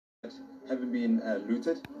haven't been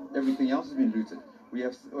looted. Everything else has been looted. We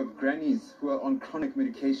have grannies who are on chronic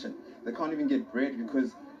medication. They can't even get bread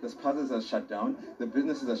because the spazas are shut down, the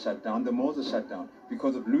businesses are shut down, the malls are shut down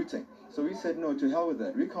because of looting. So we said no, to hell with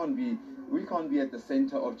that. We can't be at the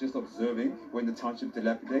center of just observing when the township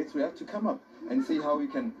dilapidates. We have to come up and see how we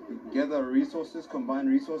can gather resources, combine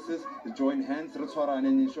resources, join hands, and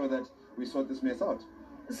ensure that we sort this mess out.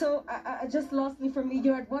 So, just lastly from me,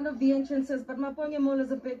 you're at one of the entrances, but Maponya Mall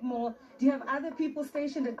is a big mall. Do you have other people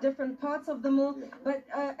stationed at different parts of the mall? But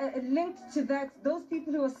linked to that, those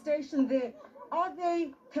people who are stationed there, are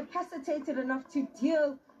they capacitated enough to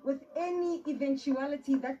deal with any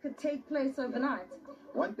eventuality that could take place overnight?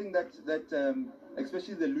 One thing that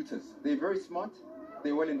especially the looters, they're very smart,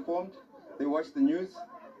 they're well informed, they watch the news,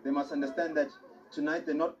 they must understand that tonight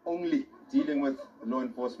they're not only dealing with law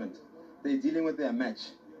enforcement, they're dealing with their match,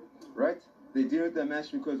 right? They deal with their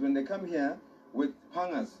match because when they come here with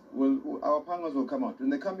pangas, our pangas will come out. When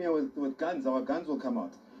they come here with guns, our guns will come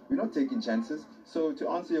out. We're not taking chances. So to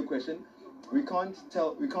answer your question, we can't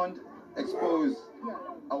expose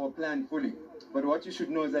our plan fully. But what you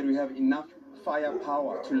should know is that we have enough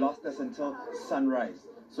firepower to last us until sunrise.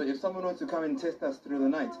 So if someone wants to come and test us through the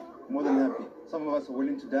night, more than happy. Some of us are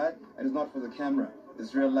willing to die, and it's not for the camera.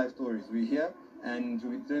 It's real life stories. We're here, and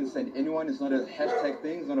we don't send anyone. It's not a hashtag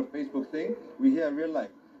thing. It's not a Facebook thing. We're here real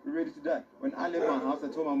life. We're ready to die. When I left my house, I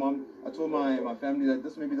told my mom, I told my family that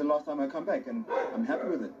this may be the last time I come back, and I'm happy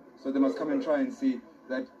with it. So they must come and try and see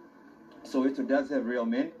that Soweto does have real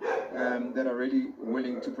men that are really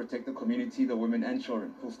willing to protect the community, the women and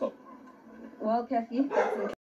children. Full stop. Well, Kathy, that's